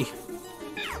stopped me!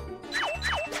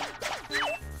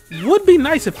 Would be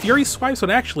nice if Fury Swipes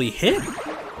would actually hit.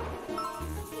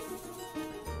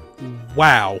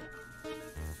 Wow.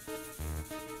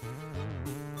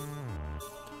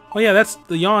 Oh yeah, that's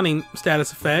the yawning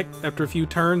status effect. After a few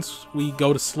turns, we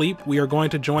go to sleep. We are going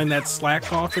to join that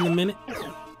slack off in a minute.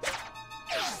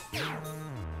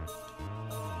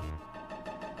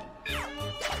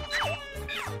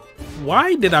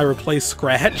 Why did I replace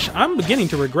Scratch? I'm beginning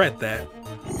to regret that.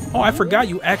 Oh, I forgot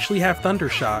you actually have Thunder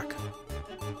Shock.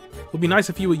 Would be nice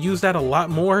if you would use that a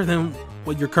lot more than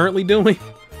what you're currently doing.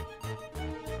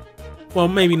 Well,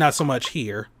 maybe not so much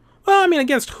here. Well, I mean,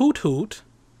 against Hoot Hoot.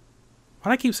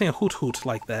 Why do I keep saying Hoot Hoot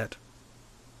like that?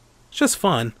 It's just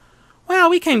fun. Wow,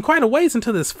 we came quite a ways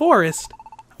into this forest.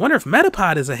 I wonder if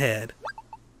Metapod is ahead.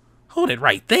 Hold it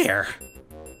right there.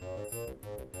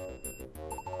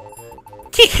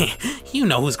 You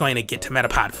know who's going to get to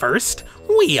Metapod first.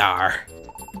 We are.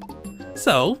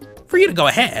 So, for you to go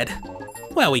ahead,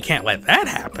 well, we can't let that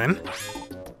happen.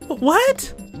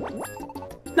 What?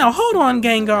 Now hold on,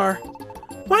 Gengar.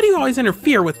 Why do you always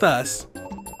interfere with us?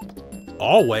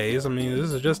 Always? I mean,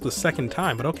 this is just the second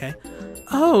time, but okay.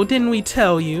 Oh, didn't we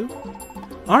tell you?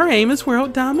 Our aim is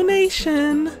world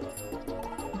domination.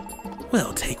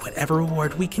 We'll take whatever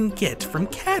reward we can get from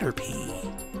Caterpie.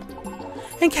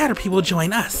 And Caterpie will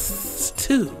join us,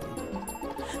 too.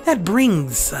 That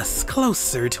brings us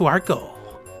closer to our goal.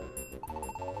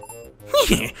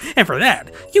 And for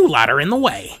that, you lot are in the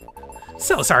way.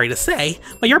 So sorry to say,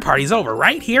 but your party's over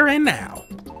right here and now.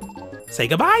 Say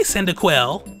goodbye,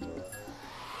 Cyndaquil.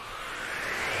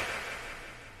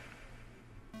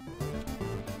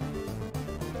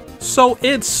 So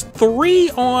it's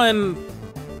 3 on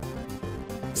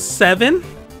 7.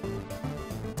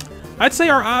 I'd say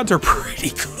our odds are pretty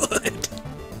good.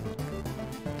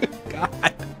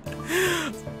 God.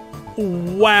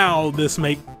 Wow, this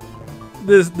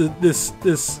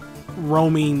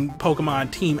roaming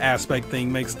Pokemon team aspect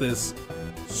thing makes this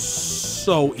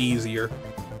so easier.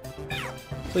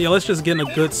 So yeah, let's just get in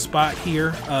a good spot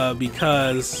here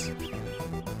because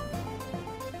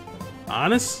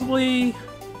Honestly...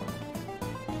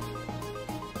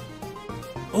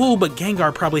 Oh, but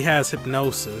Gengar probably has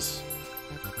Hypnosis.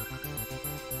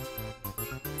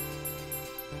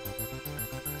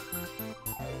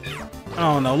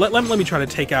 Oh no, let me try to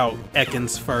take out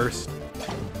Ekans first.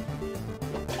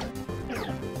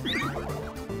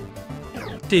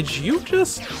 Did you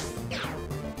just...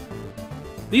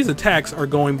 These attacks are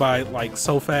going by, like,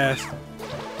 so fast.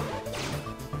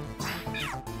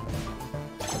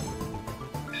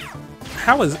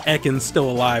 How is Ekans still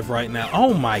alive right now?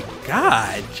 Oh my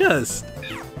god, just...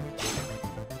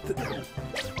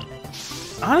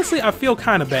 Honestly, I feel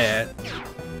kind of bad.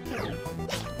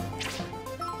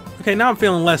 Okay, now I'm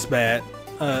feeling less bad.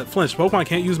 Flinch, Pokemon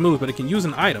can't use moves, but it can use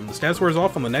an item. The status wears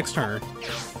off on the next turn.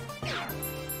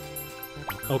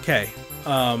 Okay.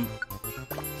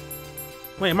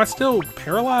 Wait, am I still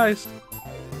paralyzed?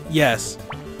 Yes.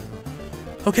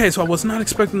 Okay, so I was not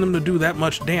expecting them to do that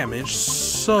much damage,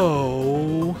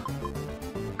 so...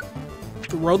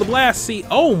 Throw the Blast Seed.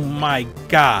 Oh my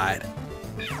god.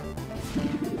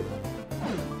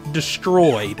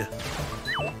 Destroyed.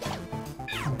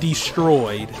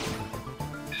 Destroyed.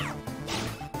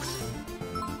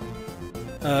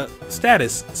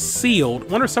 Status, sealed.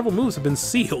 One or several moves have been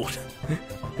sealed.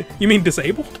 You mean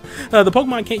disabled? The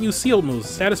Pokemon can't use sealed moves.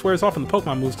 Status wears off and the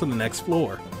Pokemon moves to the next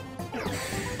floor.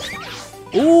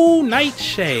 Ooh,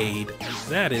 Nightshade.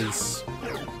 That is...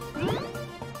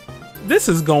 This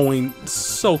is going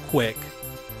so quick.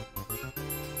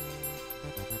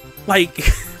 Like,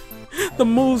 the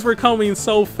moves were coming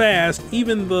so fast,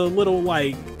 even the little,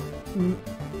 like,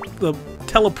 the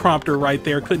teleprompter right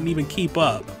there couldn't even keep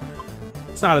up.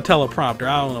 It's not a teleprompter,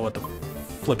 I don't know what to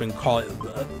flipping call it.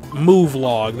 Move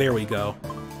log, there we go.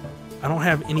 I don't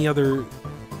have any other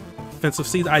offensive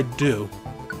seeds. I do.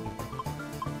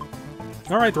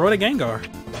 Alright, throw it at Gengar.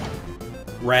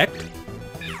 Wrecked.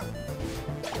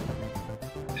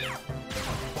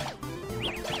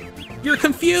 You're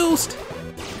confused!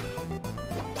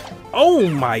 Oh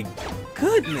my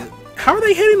goodness! How are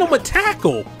they hitting them with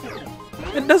tackle?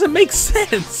 It doesn't make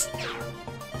sense!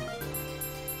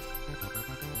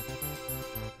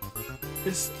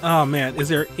 Oh man, is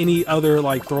there any other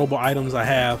like throwable items I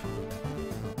have?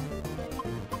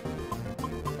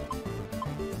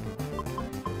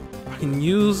 I can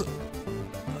use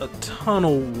a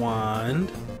Tunnel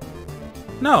Wand.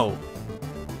 No.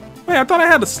 Wait, I thought I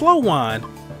had a Slow Wand.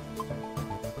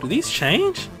 Do these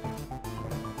change?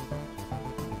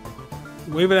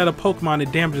 Wave it at a Pokemon,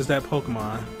 it damages that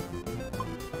Pokemon.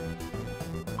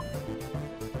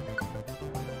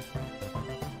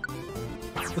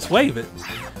 Let's wave it.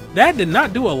 That did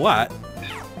not do a lot.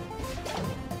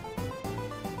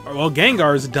 Well,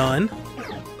 Gengar's done.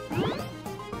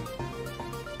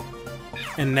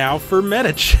 And now for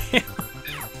Metachamp.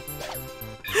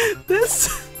 This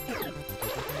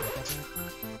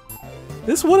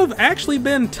would have actually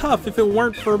been tough if it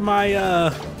weren't for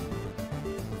my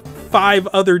 5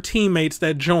 other teammates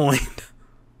that joined.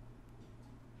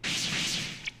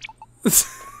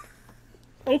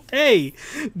 Okay,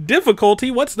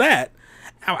 difficulty, what's that?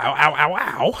 Ow, ow, ow, ow,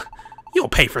 ow. You'll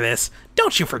pay for this.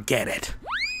 Don't you forget it.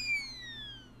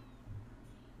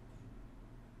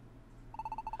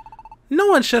 No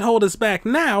one should hold us back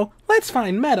now. Let's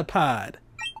find Metapod.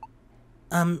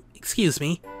 Excuse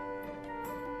me.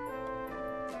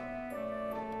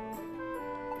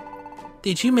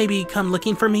 Did you maybe come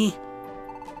looking for me?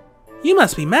 You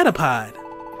must be Metapod.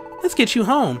 Let's get you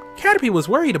home. Caterpie was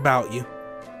worried about you.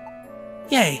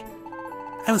 Yay.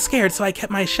 I was scared, so I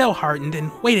kept my shell hardened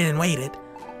and waited and waited.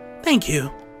 Thank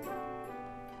you.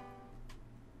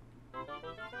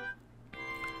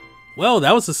 Well,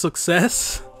 that was a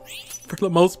success. For the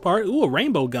most part. Ooh, a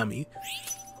rainbow gummy.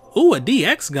 Ooh, a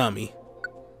DX gummy.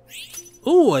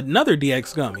 Ooh, another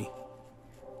DX gummy.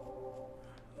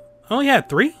 I only had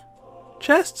 3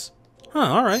 chests? Huh,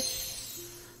 alright.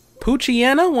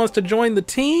 Poochyena wants to join the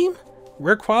team.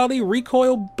 Rare quality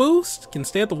recoil boost. Can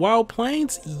stay at the Wild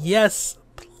Plains. Yes,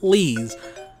 please.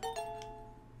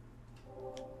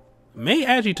 May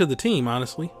add you to the team,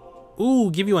 honestly.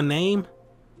 Ooh, give you a name.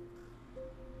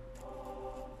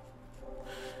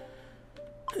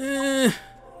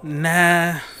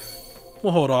 Nah.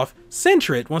 We'll hold off.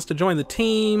 Centrit wants to join the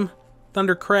team.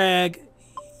 Thundercrag.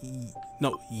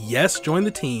 No, yes, join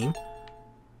the team.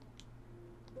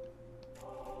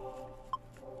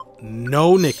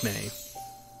 No nickname.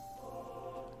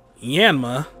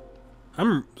 Yanma.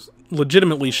 I'm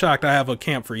legitimately shocked I have a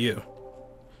camp for you.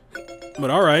 But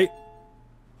alright.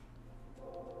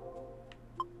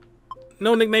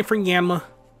 No nickname for Yanma.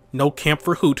 No camp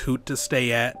for Hoot Hoot to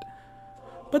stay at.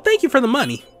 But thank you for the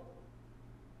money.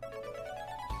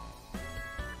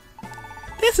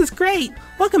 This is great!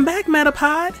 Welcome back,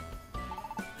 Metapod!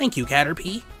 Thank you,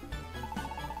 Caterpie.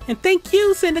 And thank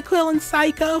you, Cyndaquil and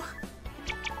Psycho!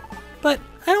 But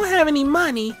I don't have any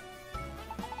money.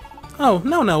 Oh,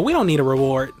 no, we don't need a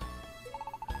reward.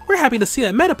 We're happy to see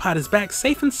that Metapod is back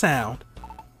safe and sound.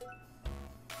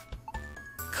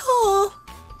 Cool!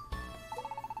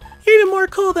 You're even more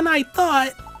cool than I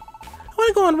thought. I want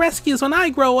to go on rescues when I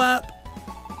grow up.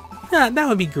 That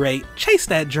would be great. Chase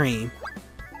that dream.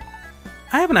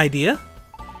 I have an idea.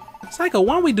 Psycho,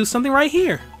 why don't we do something right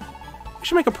here? We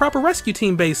should make a proper rescue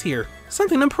team base here.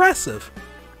 Something impressive.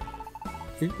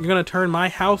 You're gonna turn my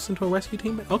house into a rescue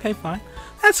team base? Okay, fine.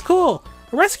 That's cool.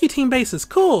 A rescue team base is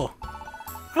cool.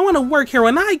 I want to work here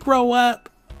when I grow up.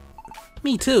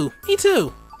 Me too. Me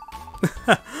too.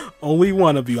 Only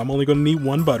one of you. I'm only gonna need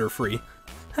one Butterfree.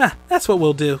 That's what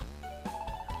we'll do.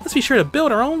 Let's be sure to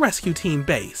build our own rescue team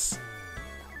base.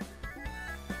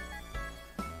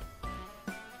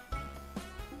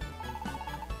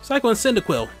 Psycho and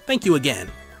Cyndaquil, thank you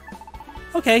again.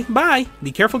 Okay, bye.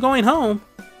 Be careful going home.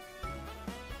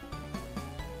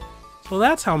 So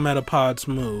that's how Metapods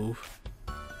move.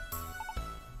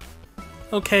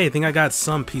 Okay, I think I got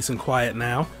some peace and quiet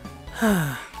now.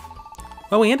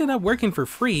 Well, we ended up working for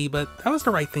free, but that was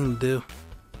the right thing to do.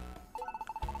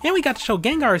 And we got to show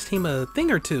Gengar's team a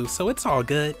thing or two, so it's all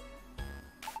good.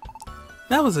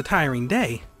 That was a tiring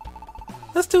day.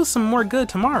 Let's do some more good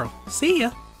tomorrow. See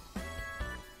ya!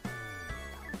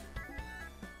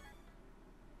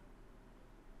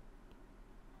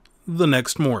 The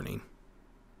next morning.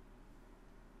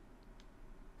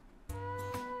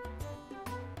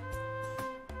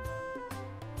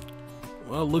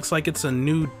 Well, looks like it's a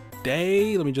new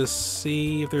day. Let me just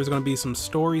see if there's going to be some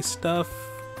story stuff.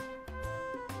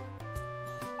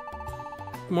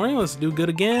 Good morning, let's do good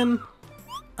again.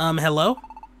 Hello?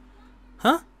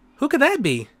 Huh? Who could that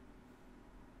be?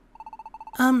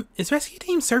 Is Rescue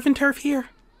Team Surf and Turf here?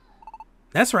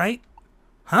 That's right.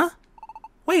 Huh?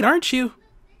 Wait, aren't you?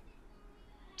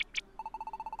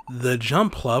 The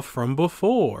Jumpluff from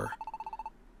before.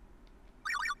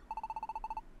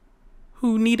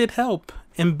 Who needed help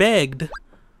and begged.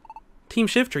 Team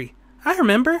Shiftry, I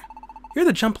remember. You're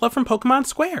the Jumpluff from Pokemon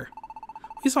Square.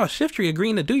 We saw Shiftry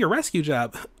agreeing to do your rescue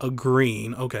job.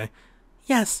 Agreeing, okay.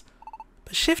 Yes,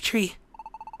 but Shiftry,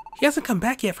 he hasn't come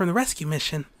back yet from the rescue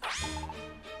mission.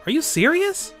 Are you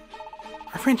serious?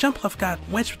 Our friend Jumpluff got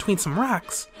wedged between some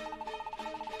rocks.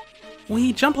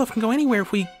 Jumpluff can go anywhere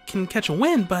if we can catch a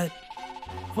wind, but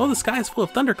although the sky is full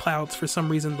of thunderclouds, for some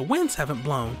reason the winds haven't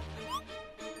blown.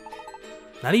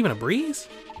 Not even a breeze?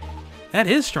 That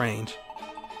is strange.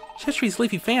 Shiftry's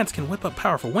leafy fans can whip up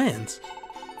powerful winds.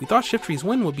 We thought Shiftry's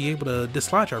wind would be able to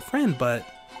dislodge our friend, but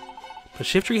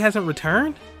Shiftry hasn't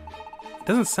returned? It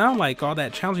doesn't sound like all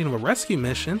that challenging of a rescue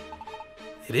mission.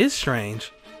 It is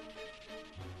strange.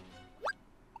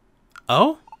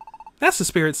 Oh? That's the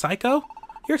spirit, Psycho.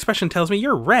 Your expression tells me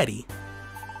you're ready.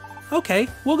 Okay,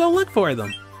 we'll go look for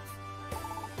them.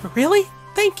 Really?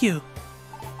 Thank you.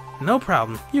 No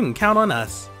problem. You can count on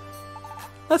us.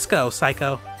 Let's go,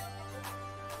 Psycho.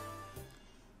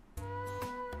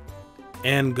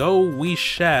 And go we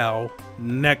shall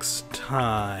next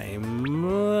time.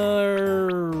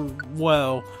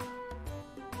 Well.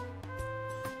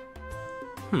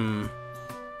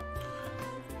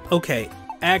 Okay,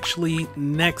 actually,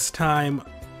 next time.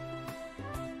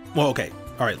 Well, okay.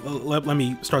 All right, let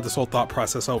me start this whole thought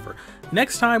process over.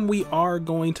 Next time we are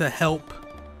going to help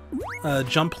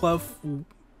Jumpluff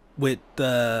with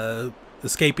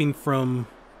escaping from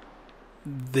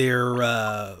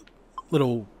their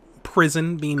little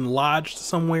prison, being lodged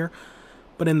somewhere.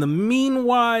 But in the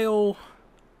meanwhile,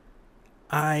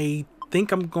 I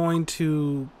think I'm going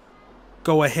to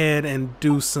go ahead and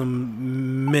do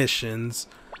some missions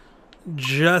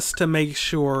just to make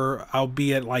sure I'll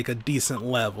be at like a decent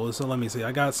level. So let me see.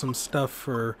 I got some stuff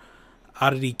for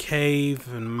Oddity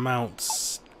Cave and Mount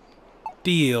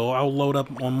Steel. I'll load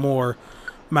up on more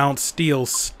Mount Steel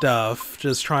stuff.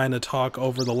 Just trying to talk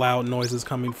over the loud noises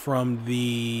coming from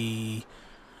the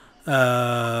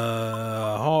hallway.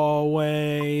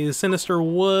 Sinister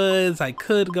Woods. I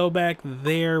could go back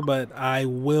there, but I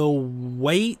will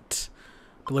wait.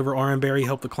 Deliver Oranberry.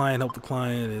 Help the client. Help the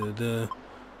client.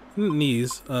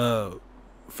 Knees.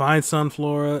 Find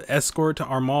Sunflora. Escort to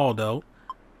Armaldo.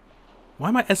 Why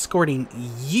am I escorting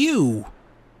you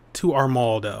to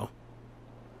Armaldo?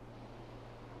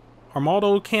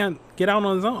 Armaldo can't get out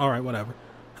on his own? Alright, whatever.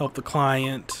 Help the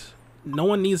client. No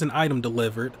one needs an item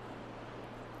delivered.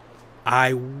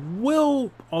 I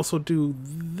will also do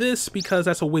this because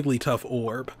that's a Wigglytuff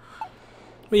orb.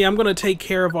 But yeah, I'm going to take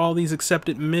care of all these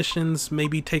accepted missions,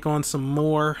 maybe take on some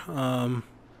more.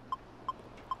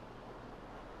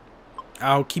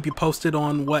 I'll keep you posted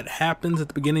on what happens at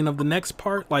the beginning of the next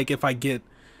part, like if I get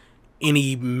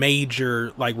any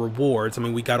major like rewards. I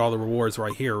mean, we got all the rewards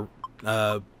right here.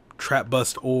 Trap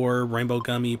Bust Ore, Rainbow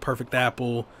Gummy, Perfect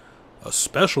Apple, a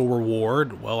special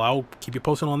reward. Well, I'll keep you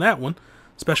posted on that one.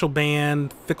 Special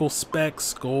Band, Fickle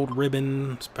Specs, Gold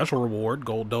Ribbon, Special Reward,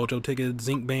 Gold Dojo Ticket,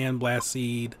 Zinc Band, Blast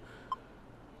Seed,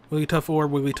 Wigglytuff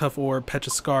Orb, Pecha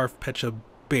Scarf, Pecha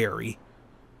Berry.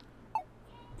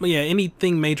 But yeah,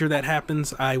 anything major that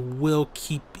happens, I will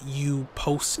keep you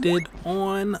posted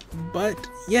on. But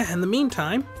yeah, in the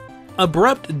meantime,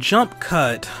 abrupt jump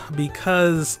cut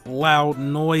because loud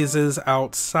noises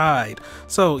outside.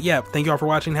 So yeah, thank you all for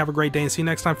watching. Have a great day and see you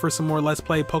next time for some more Let's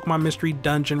Play Pokemon Mystery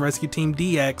Dungeon Rescue Team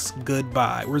DX.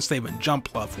 Goodbye. We're saving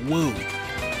Jumpluff. Woo.